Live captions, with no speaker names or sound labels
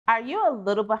Are you a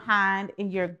little behind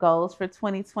in your goals for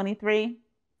 2023?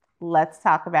 Let's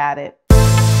talk about it.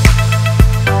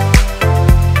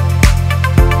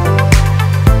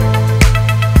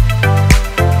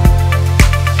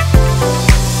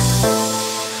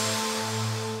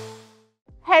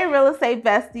 Hey, real estate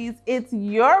besties, it's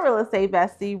your real estate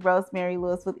bestie, Rosemary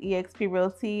Lewis with eXp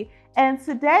Realty. And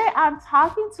today I'm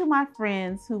talking to my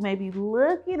friends who may be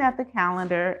looking at the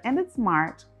calendar and it's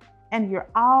March and you're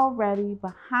already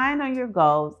behind on your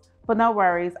goals. But no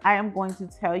worries, I am going to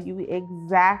tell you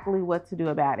exactly what to do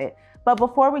about it. But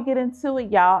before we get into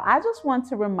it, y'all, I just want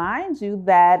to remind you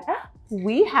that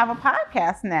we have a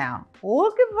podcast now.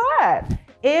 Look at that.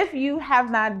 If you have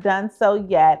not done so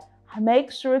yet, make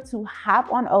sure to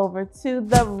hop on over to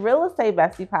the Real Estate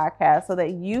Bestie podcast so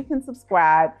that you can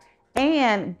subscribe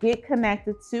and get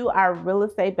connected to our Real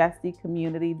Estate Bestie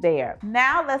community there.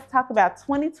 Now let's talk about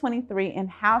 2023 and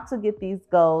how to get these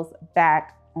goals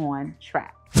back on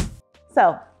track.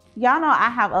 So y'all know I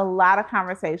have a lot of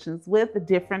conversations with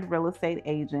different real estate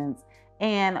agents.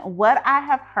 And what I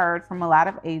have heard from a lot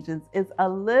of agents is a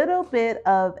little bit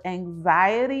of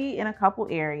anxiety in a couple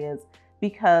areas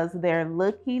because they're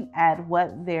looking at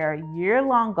what their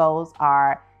year-long goals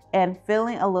are and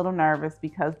feeling a little nervous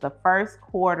because the first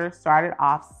quarter started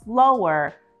off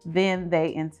slower than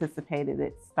they anticipated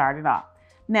it started off.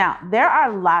 Now, there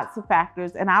are lots of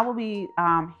factors, and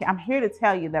I'm here to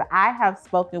tell you that I have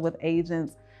spoken with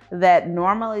agents that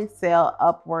normally sell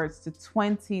upwards to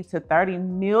 $20 to $30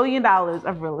 million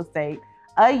of real estate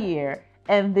a year,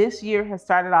 and this year has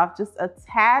started off just a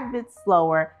tad bit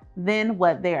slower than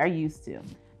what they are used to.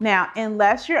 Now,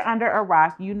 unless you're under a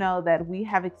rock, you know that we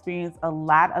have experienced a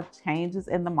lot of changes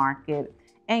in the market.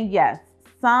 And yes,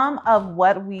 some of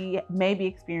what we may be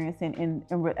experiencing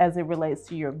as it relates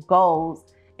to your goals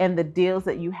and the deals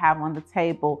that you have on the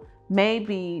table may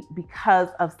be because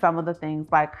of some of the things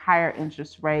like higher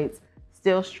interest rates,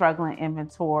 still struggling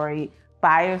inventory,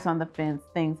 buyers on the fence,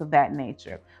 things of that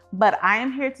nature. But I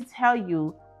am here to tell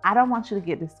you, I don't want you to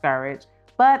get discouraged.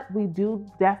 But we do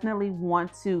definitely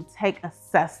want to take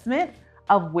assessment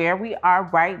of where we are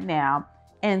right now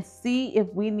and see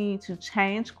if we need to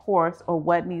change course or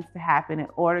what needs to happen in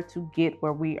order to get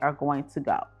where we are going to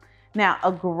go. Now,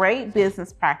 a great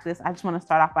business practice, I just want to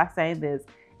start off by saying this,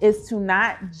 is to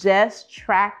not just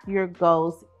track your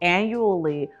goals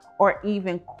annually or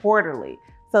even quarterly.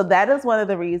 So that is one of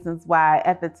the reasons why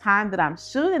at the time that I'm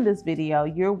shooting this video,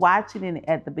 you're watching it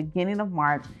at the beginning of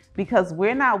March, because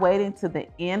we're not waiting to the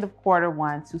end of quarter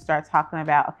one to start talking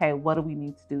about, okay, what do we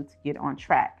need to do to get on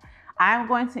track? I'm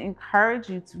going to encourage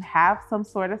you to have some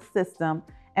sort of system,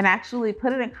 and actually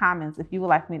put it in comments if you would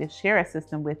like me to share a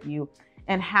system with you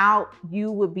and how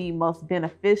you would be most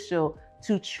beneficial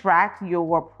to track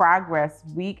your progress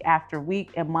week after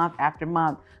week and month after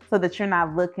month, so that you're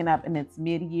not looking up and it's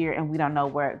mid-year and we don't know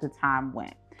where the time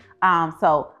went.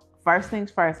 So first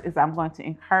things first is I'm going to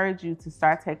encourage you to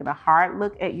start taking a hard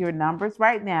look at your numbers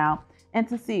right now and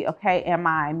to see, okay, am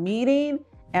I meeting,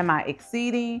 am I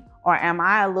exceeding, or am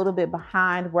I a little bit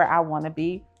behind where I want to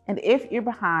be? And if you're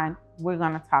behind, we're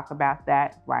going to talk about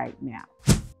that right now.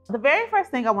 The very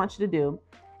first thing I want you to do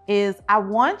is I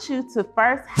want you to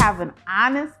first have an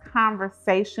honest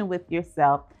conversation with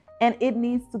yourself. And it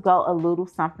needs to go a little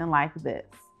something like this.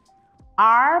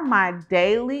 Are my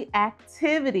daily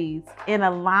activities in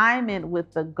alignment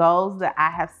with the goals that I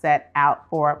have set out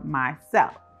for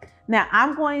myself? Now,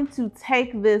 I'm going to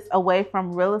take this away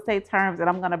from real estate terms and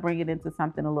I'm going to bring it into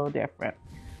something a little different.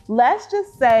 Let's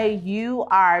just say you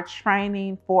are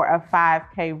training for a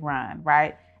 5K run,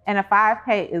 right? And a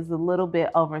 5K is a little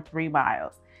bit over 3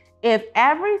 miles. If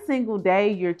every single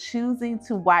day you're choosing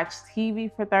to watch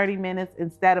TV for 30 minutes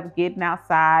instead of getting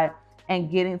outside and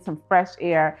getting some fresh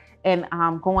air and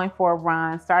going for a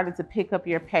run, starting to pick up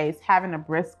your pace, having a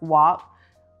brisk walk,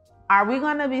 are we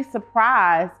going to be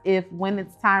surprised if when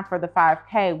it's time for the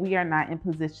 5K, we are not in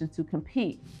position to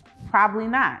compete? Probably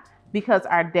not, because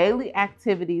our daily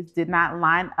activities did not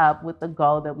line up with the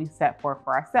goal that we set for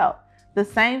ourselves. The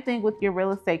same thing with your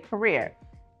real estate career.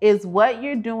 Is what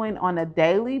you're doing on a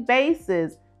daily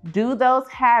basis, do those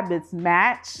habits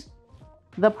match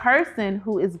the person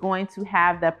who is going to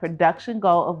have the production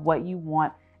goal of what you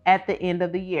want at the end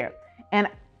of the year? And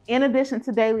in addition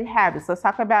to daily habits, let's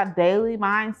talk about daily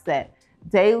mindset,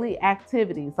 daily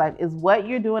activities. Like, is what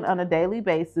you're doing on a daily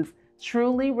basis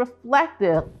truly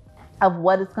reflective of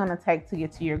what it's going to take to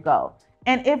get to your goal?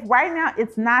 And if right now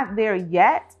it's not there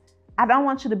yet, I don't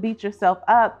want you to beat yourself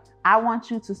up. I want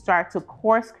you to start to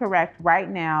course correct right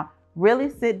now.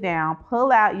 Really sit down,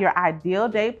 pull out your ideal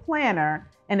day planner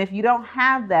And if you don't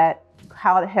have that,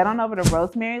 head on over to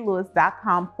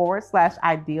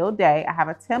rosemarylewis.com/ideal day. I have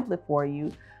a template for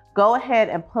you. Go ahead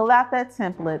and pull out that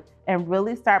template and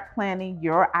really start planning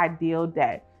your ideal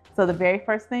day. So the very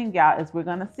first thing, y'all, is we're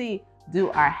going to see,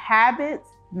 do our habits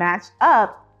match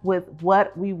up with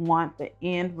what we want the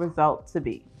end result to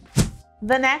be?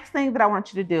 The next thing that I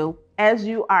want you to do as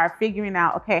you are figuring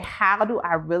out, okay, how do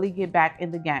I really get back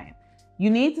in the game? You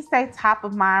need to stay top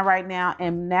of mind right now.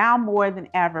 And now more than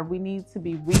ever, we need to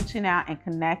be reaching out and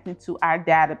connecting to our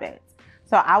database.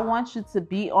 So I want you to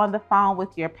be on the phone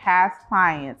with your past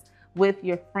clients, with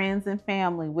your friends and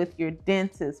family, with your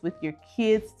dentist, with your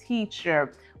kids'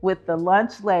 teacher, with the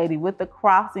lunch lady, with the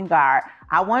crossing guard.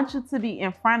 I want you to be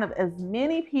in front of as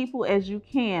many people as you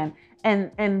can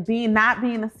and not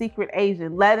being a secret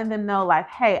agent, letting them know like,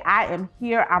 hey, I am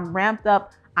here, I'm ramped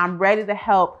up, I'm ready to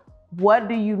help. What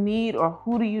do you need, or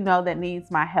who do you know that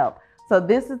needs my help? So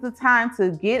this is the time to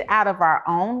get out of our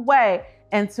own way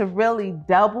and to really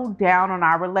double down on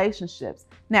our relationships.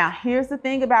 Now, here's the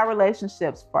thing about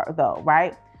relationships though,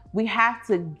 right? We have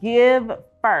to give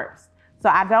first. So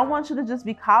I don't want you to just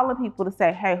be calling people to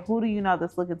say, hey, who do you know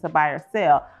that's looking to buy or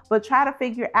sell? But try to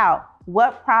figure out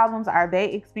what problems are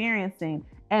they experiencing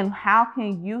and how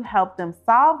can you help them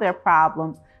solve their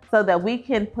problems so that we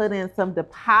can put in some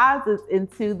deposits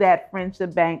into that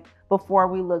friendship bank before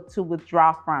we look to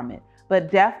withdraw from it. But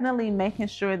definitely making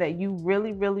sure that you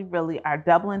really, really, really are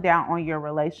doubling down on your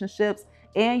relationships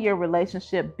and your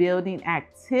relationship building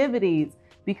activities,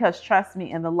 because trust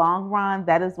me, in the long run,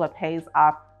 that is what pays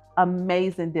off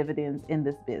amazing dividends in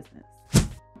this business.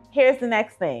 Here's the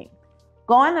next thing.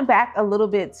 Going back a little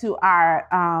bit to our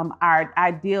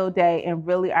ideal day and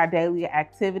really our daily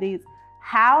activities,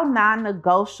 how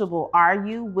non-negotiable are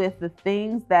you with the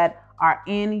things that are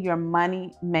in your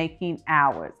money-making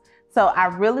hours? So I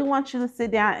really want you to sit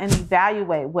down and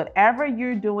evaluate whatever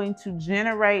you're doing to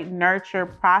generate, nurture,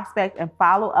 prospect, and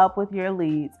follow up with your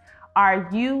leads. Are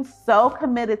you so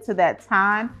committed to that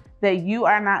time that you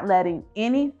are not letting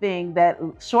anything that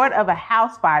short of a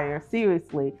house fire,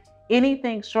 seriously,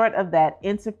 anything short of that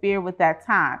interfere with that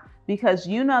time? Because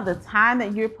you know the time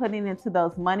that you're putting into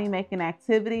those money-making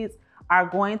activities are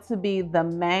going to be the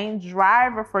main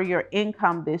driver for your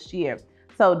income this year.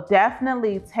 So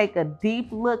definitely take a deep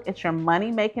look at your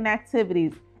money-making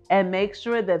activities and make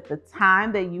sure that the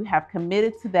time that you have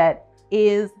committed to that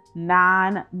is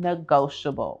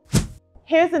non-negotiable.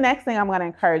 Here's the next thing I'm going to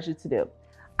encourage you to do.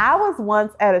 I was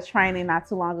once at a training not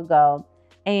too long ago,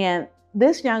 and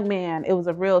this young man, it was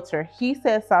a realtor, he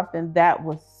said something that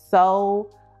was so,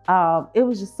 it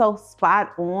was just so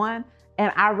spot on.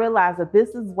 And I realized that this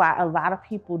is why a lot of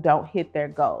people don't hit their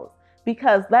goals.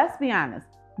 Because let's be honest,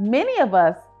 many of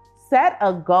us set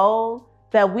a goal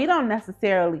that we don't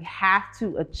necessarily have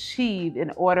to achieve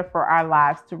in order for our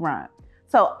lives to run.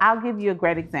 So I'll give you a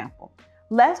great example.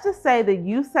 Let's just say that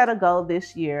you set a goal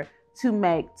this year to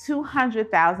make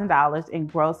 $200,000 in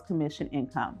gross commission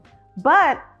income.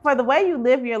 But for the way you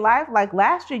live your life, like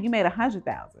last year, you made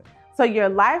 $100,000. So your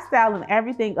lifestyle and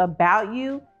everything about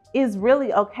you is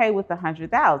really okay with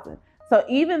 $100,000. So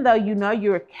even though you know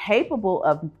you're capable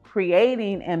of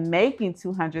creating and making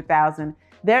 $200,000,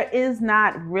 there is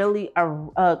not really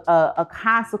a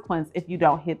consequence if you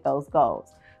don't hit those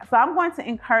goals. So I'm going to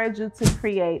encourage you to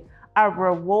create a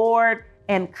reward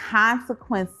and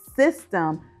consequence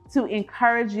system to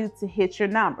encourage you to hit your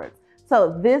numbers.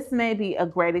 So this may be a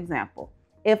great example.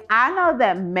 If I know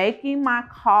that making my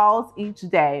calls each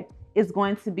day is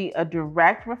going to be a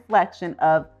direct reflection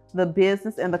of the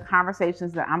business and the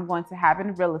conversations that I'm going to have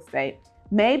in real estate,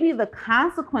 maybe the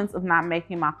consequence of not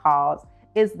making my calls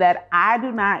is that I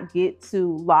do not get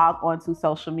to log onto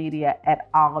social media at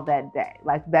all that day.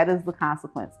 Like, that is the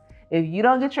consequence. If you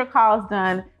don't get your calls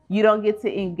done, you don't get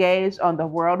to engage on the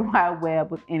World Wide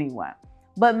Web with anyone.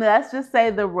 But let's just say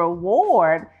the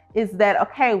reward is that,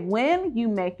 okay, when you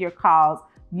make your calls,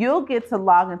 you'll get to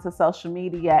log into social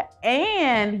media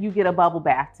and you get a bubble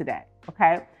bath today,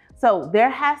 okay? So there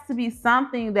has to be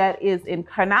something that is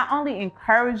not only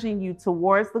encouraging you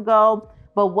towards the goal,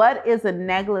 but what is a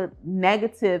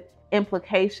negative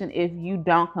implication if you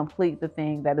don't complete the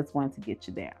thing that is going to get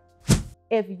you there.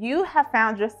 If you have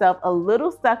found yourself a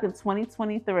little stuck in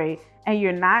 2023 and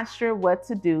you're not sure what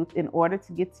to do in order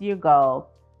to get to your goal,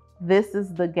 this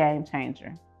is the game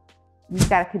changer. You just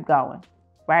gotta keep going,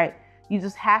 right? You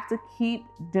just have to keep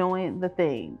doing the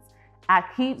things. I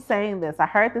keep saying this. I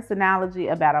heard this analogy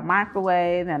about a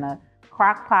microwave and a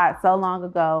crock pot so long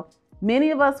ago.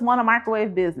 Many of us want a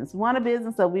microwave business. We want a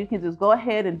business so we can just go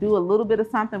ahead and do a little bit of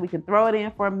something. We can throw it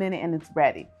in for a minute and it's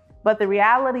ready. But the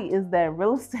reality is that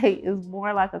real estate is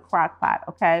more like a crock pot,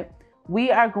 okay?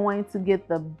 We are going to get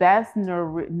the best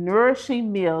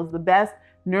nourishing meals, the best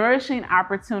nourishing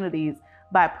opportunities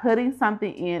by putting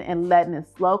something in and letting it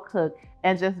slow cook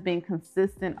and just being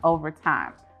consistent over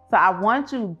time. So I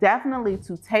want you definitely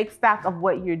to take stock of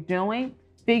what you're doing,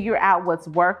 figure out what's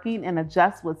working and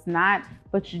adjust what's not,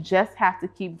 but you just have to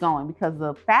keep going, because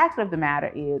the fact of the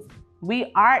matter is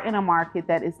we are in a market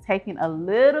that is taking a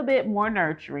little bit more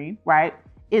nurturing, right?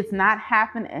 It's not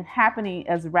happening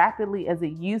as rapidly as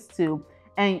it used to.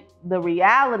 And the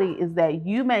reality is that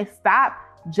you may stop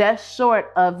just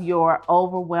short of your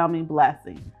overwhelming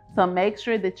blessing. So make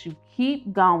sure that you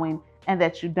keep going and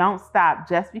that you don't stop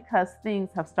just because things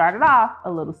have started off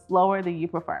a little slower than you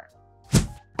prefer.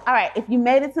 All right, if you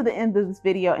made it to the end of this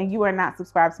video and you are not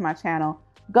subscribed to my channel,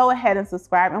 go ahead and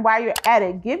subscribe. And while you're at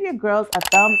it, give your girls a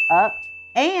thumbs up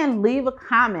and leave a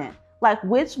comment. Like,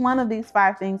 which one of these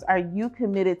 5 things are you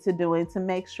committed to doing to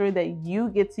make sure that you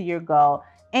get to your goal?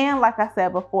 And like I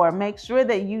said before, make sure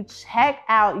that you check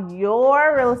out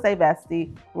your real estate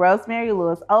bestie, Rosemary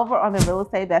Lewis, over on the Real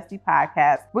Estate Bestie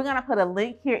podcast. We're going to put a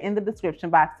link here in the description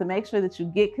box to make sure that you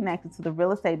get connected to the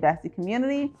Real Estate Bestie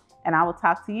community. And I will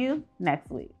talk to you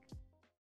next week.